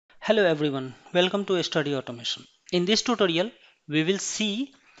Hello everyone, welcome to Study Automation. In this tutorial, we will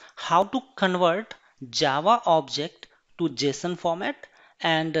see how to convert Java object to JSON format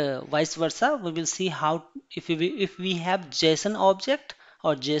and vice versa. We will see how if we have JSON object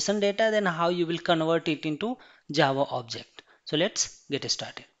or JSON data, then how you will convert it into Java object. So let's get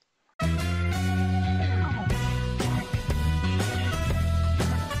started.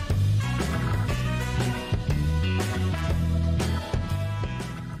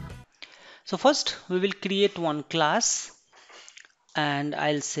 So first we will create one class and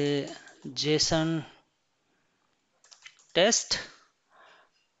I'll say JSON test,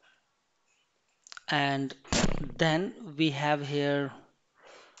 and then we have here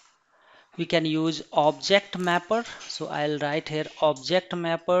we can use object mapper. So I'll write here object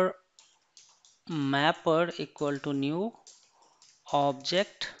mapper equal to new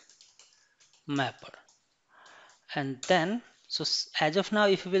object mapper. And then as of now,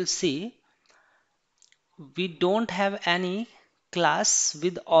 if you will see, we don't have any class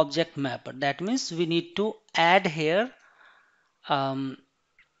with object mapper. That means we need to add here um,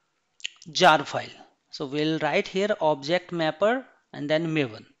 jar file. So we'll write here object mapper and then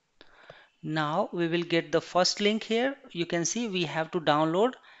maven. Now we will get the first link here. You can see we have to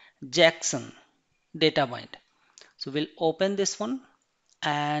download Jackson Databind. So we'll open this one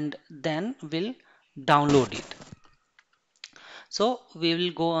and then we'll download it. So we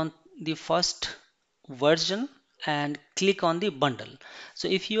will go on the first version and click on the bundle. So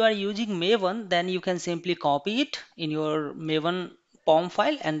if you are using Maven, then you can simply copy it in your Maven POM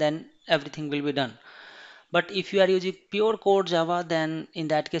file and then everything will be done. But if you are using pure code Java, then in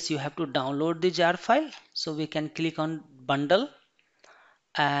that case you have to download the jar file. So we can click on bundle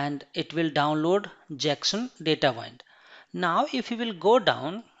and it will download Jackson Databind. Now if you will go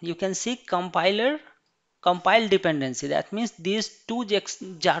down, you can see compile dependency. That means these two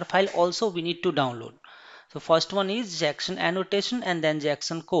jar file also we need to download. So first one is Jackson annotation and then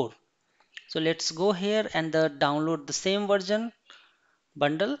Jackson core. So let's go here and download the same version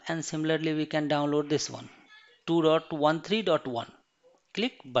bundle, and similarly we can download this one 2.13.1.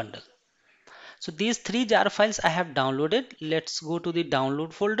 Click bundle. So these three jar files I have downloaded. Let's go to the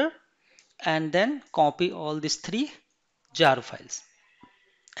download folder and then copy all these three jar files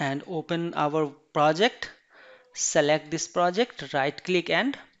and open our project. Select this project, right click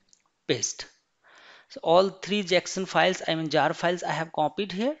and paste. So all three Jackson files, jar files I have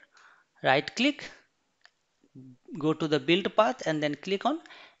copied here. Right click, go to the build path and then click on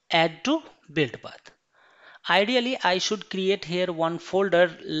add to build path. Ideally I should create here one folder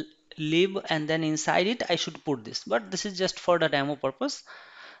lib and then inside it I should put this, but this is just for the demo purpose.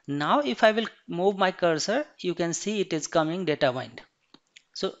 Now if I will move my cursor, you can see it is coming Databind.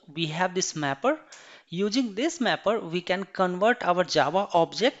 So we have this mapper. Using this mapper we can convert our Java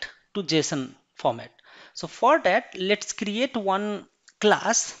object to JSON format. So for that, let's create one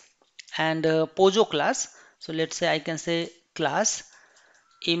class and Pojo class. So let's say I can say class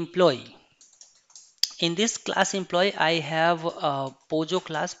employee. In this class employee I have a Pojo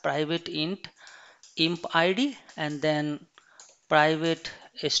class private int imp id and then private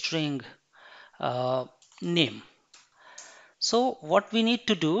string name. So what we need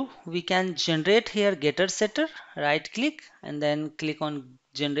to do, we can generate here getter setter, right click and then click on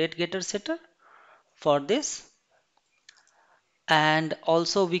generate getter setter for this. And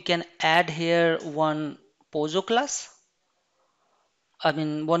also we can add here one Pojo class,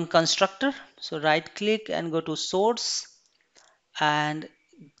 one constructor. So right click and go to source and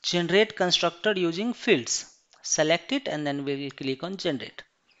generate constructor using fields. Select it and then we will click on generate.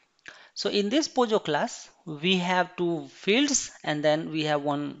 So in this Pojo class, we have two fields and then we have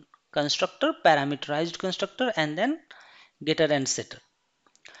one constructor, parameterized constructor, and then getter and setter.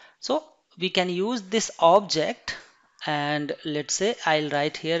 So we can use this object and let's say I'll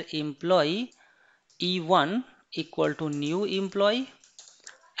write here employee E1 equal to new employee,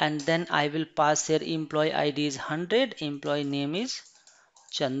 and then I will pass here employee ID is 100, employee name is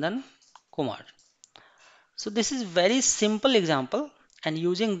Chandan Kumar. So this is very simple example, and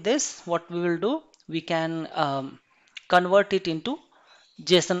using this what we will do, we can convert it into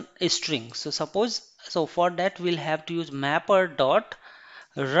JSON string. So for that we'll have to use mapper dot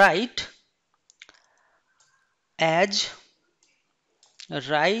write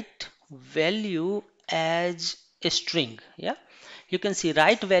value as a string. Yeah, you can see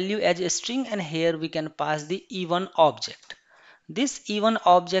write value as a string, and here we can pass the E1 object. This E1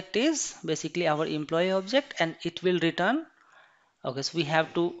 object is basically our employee object and it will return. Okay, so we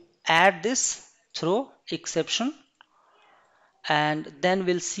have to add this through exception, and then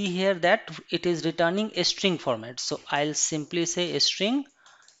we'll see here that it is returning a string format. So I'll simply say a string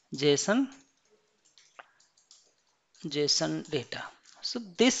JSON JSON data. So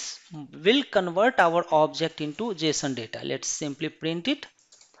this will convert our object into JSON data. Let's simply print it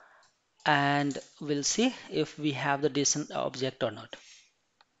and we'll see if we have the JSON object or not.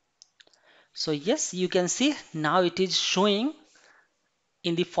 So yes, you can see now it is showing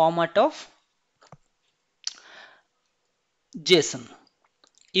in the format of JSON.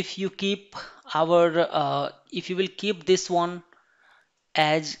 If you keep if you will keep this one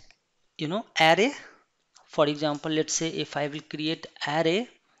as array, for example, let's say if I will create array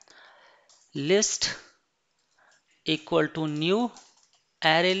list equal to new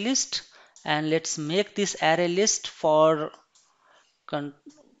array list, and let's make this array list for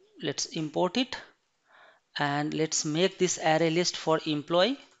let's import it, and let's make this array list for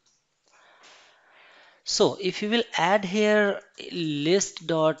employee. So if you will add here list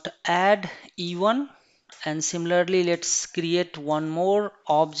dot add e1, and similarly let's create one more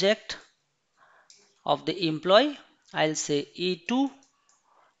object of the employee. I'll say e2,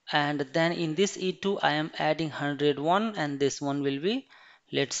 and then in this e2 I am adding 101, and this one will be,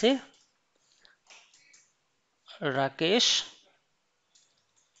 let's say, Rakesh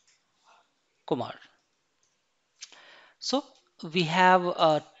Kumar. So we have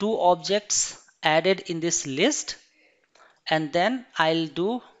two objects added in this list, and then I'll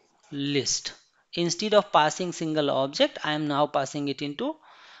do list. Instead of passing single object, I am now passing it into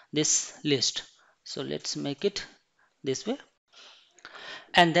this list. So let's make it this way,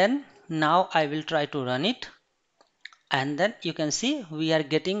 and then now I will try to run it, and then you can see we are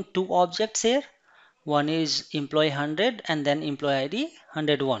getting two objects here. One is employee 100 and then employee ID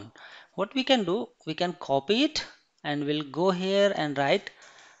 101. What we can do, we can copy it and we'll go here and write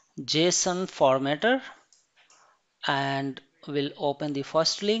JSON formatter, and we'll open the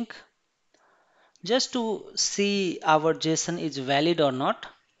first link just to see our JSON is valid or not,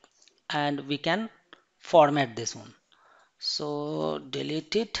 and we can format this one. So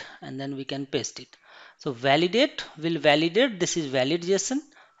delete it and then we can paste it. So validate will validate this is valid JSON,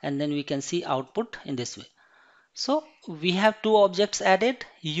 and then we can see output in this way. So we have two objects added.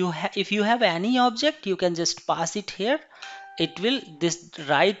 If you have any object, you can just pass it here. It will this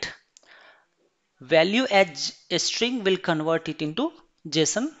write value as a string will convert it into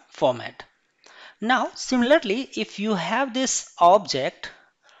JSON format. Now similarly, if you have this object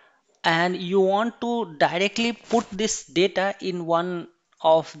and you want to directly put this data in one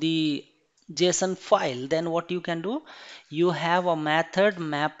of the JSON file, then what you can do, you have a method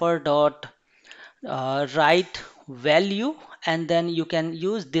mapper dot write value, and then you can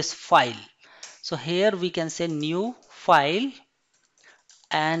use this file. So here we can say new file,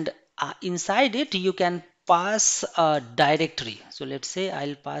 and inside it you can pass a directory. So let's say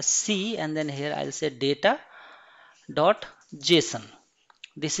I'll pass C, and then here I'll say data dot JSON.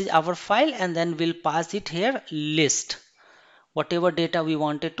 This is our file, and then we'll pass it here list, whatever data we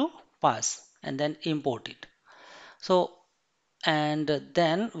wanted to pass, and then import it. So and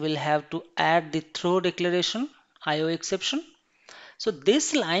then we'll have to add the throw declaration IO exception. So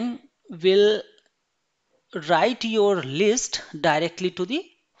this line will write your list directly to the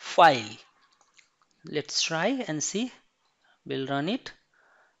file. Let's try and see. We'll run it.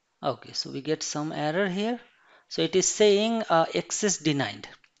 Okay, so we get some error here. So it is saying access denied.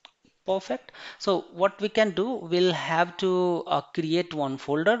 Perfect. So what we can do, we'll have to create one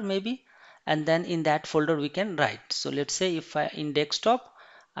folder maybe, and then in that folder we can write. So let's say if I in desktop,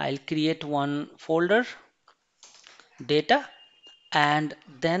 I'll create one folder data, and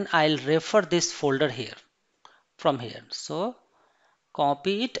then I'll refer this folder here from here. So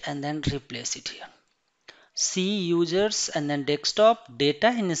copy it and then replace it here. C users and then desktop data,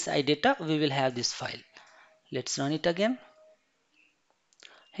 inside data we will have this file. Let's run it again.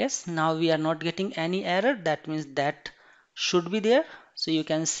 Yes, now we are not getting any error. That means that should be there. So you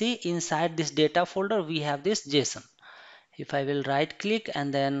can see inside this data folder we have this JSON. If I will right click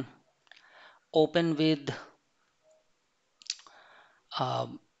and then open with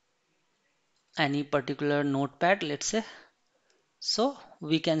um, any particular notepad, let's say, so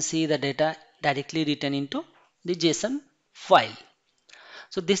we can see the data directly written into the JSON file.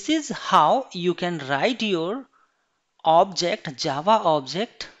 So this is how you can write your object, Java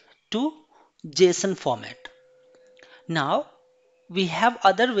object, to JSON format. Now we have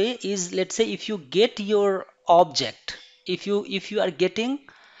other way is, let's say if you get your object, if you are getting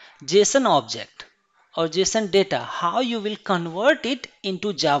JSON object or JSON data, how you will convert it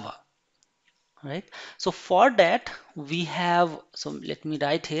into Java, right? So for that we have, so let me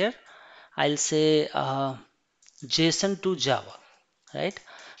write here, I'll say JSON to Java, right?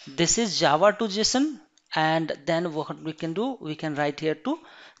 This is Java to JSON, and then what we can do, we can write here to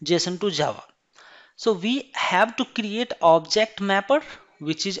JSON to Java. So we have to create object mapper,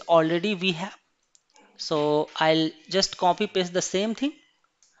 which is already we have. So I'll just copy paste the same thing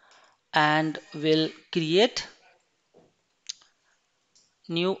and will create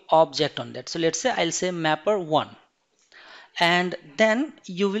new object on that. So let's say I'll say mapper 1, and then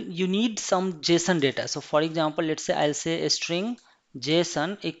you need some JSON data. So for example, let's say I'll say a string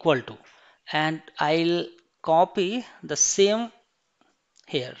JSON equal to, and I'll copy the same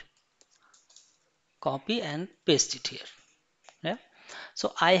here, copy and paste it here. Yeah.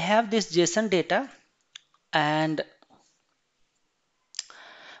 So I have this JSON data, and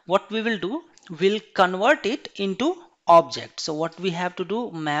what we will do, we'll convert it into object. So what we have to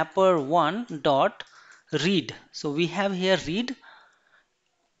do, mapper1 dot read. So we have here read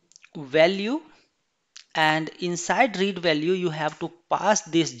value, and inside read value you have to pass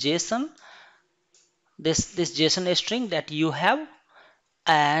this JSON, this JSON string that you have,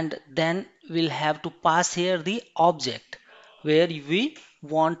 and then we'll have to pass here the object where we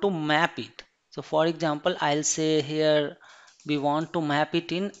want to map it. So for example, I'll say here we want to map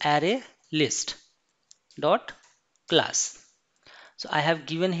it in array list dot class. So I have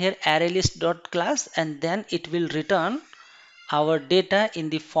given here array list dot class, and then it will return our data in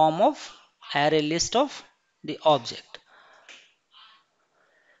the form of array list of the object.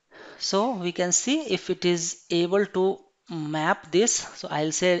 So we can see if it is able to map this. So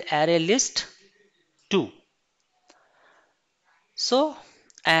I'll say array list 2. So,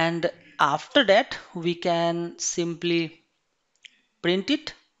 and after that we can simply print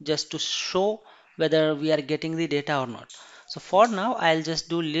it just to show whether we are getting the data or not. So for now I'll just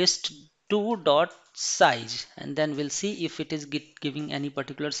do list 2 dot size, and then we'll see if it is giving any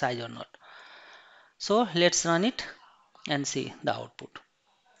particular size or not. So let's run it and see the output.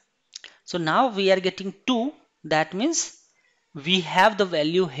 So now we are getting 2, that means we have the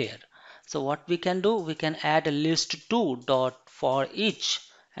value here. So what we can do, we can add a list 2 dot for each,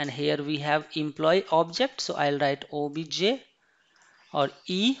 and here we have employee object. So I'll write obj or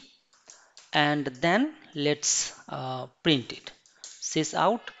e, and then let's print it. Sys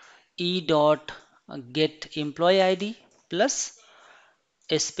out e dot get employee id plus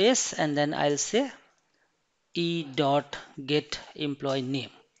a space, and then I'll say e dot get employee name,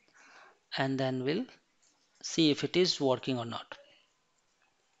 and then we'll see if it is working or not.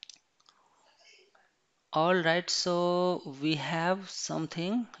 Alright, so we have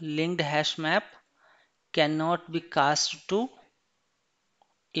something linked hash map cannot be cast to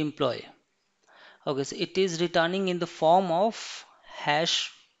employee. Okay, so it is returning in the form of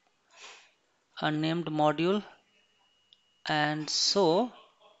hash unnamed module, and so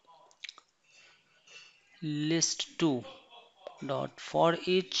list 2 dot for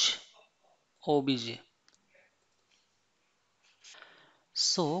each obj.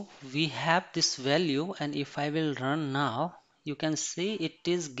 So we have this value, and if I will run now, you can see it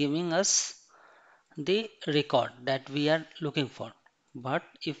is giving us the record that we are looking for. But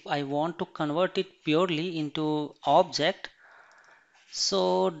if I want to convert it purely into object,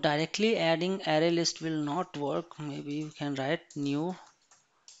 so directly adding array list will not work. Maybe you can write new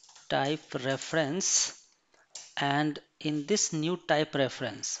type reference, and in this new type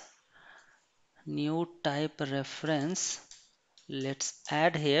reference, let's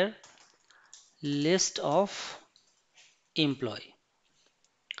add here list of employee.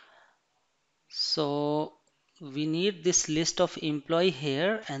 So we need this list of employee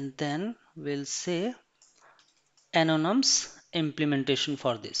here, and then we'll say anonyms implementation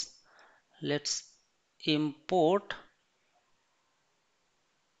for this. Let's import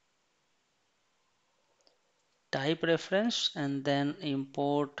type reference and then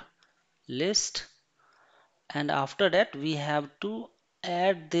import list, and after that we have to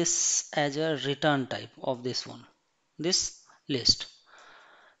add this as a return type of this one, this list.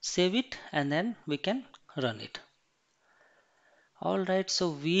 Save it, and then we can run it. Alright, so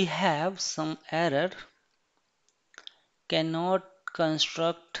we have some error, cannot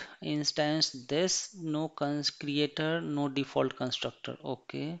construct instance this, no creator, no default constructor.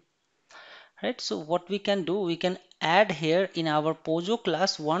 Okay, right, so what we can do, we can add here in our Pojo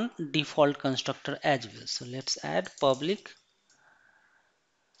class one default constructor as well. So let's add public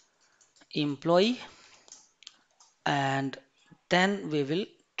employee, and then we will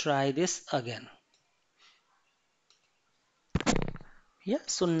try this again. Yeah,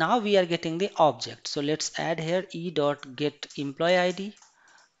 so now we are getting the object. So let's add here e dot get employee id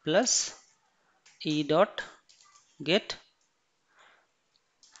plus e dot get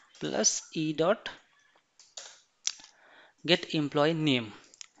plus e dot get employee name.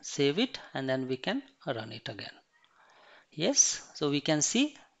 save it, and then we can run it again. Yes, so we can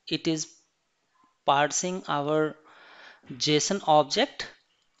see it is parsing our JSON object,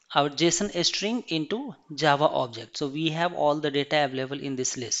 our JSON string into Java object. So we have all the data available in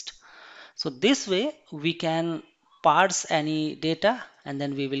this list. So this way we can parse any data and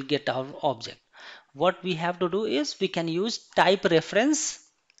then we will get our object. What we have to do is we can use type reference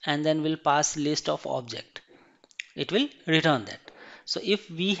and then we'll pass list of object. It will return that. So if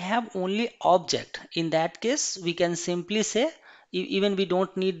we have only object, in that case we can simply say even we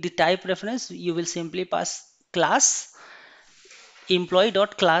don't need the type reference, you will simply pass class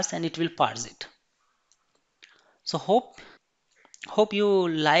employee.class and it will parse it. So hope you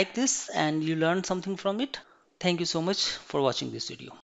like this and you learned something from it. Thank you so much for watching this video.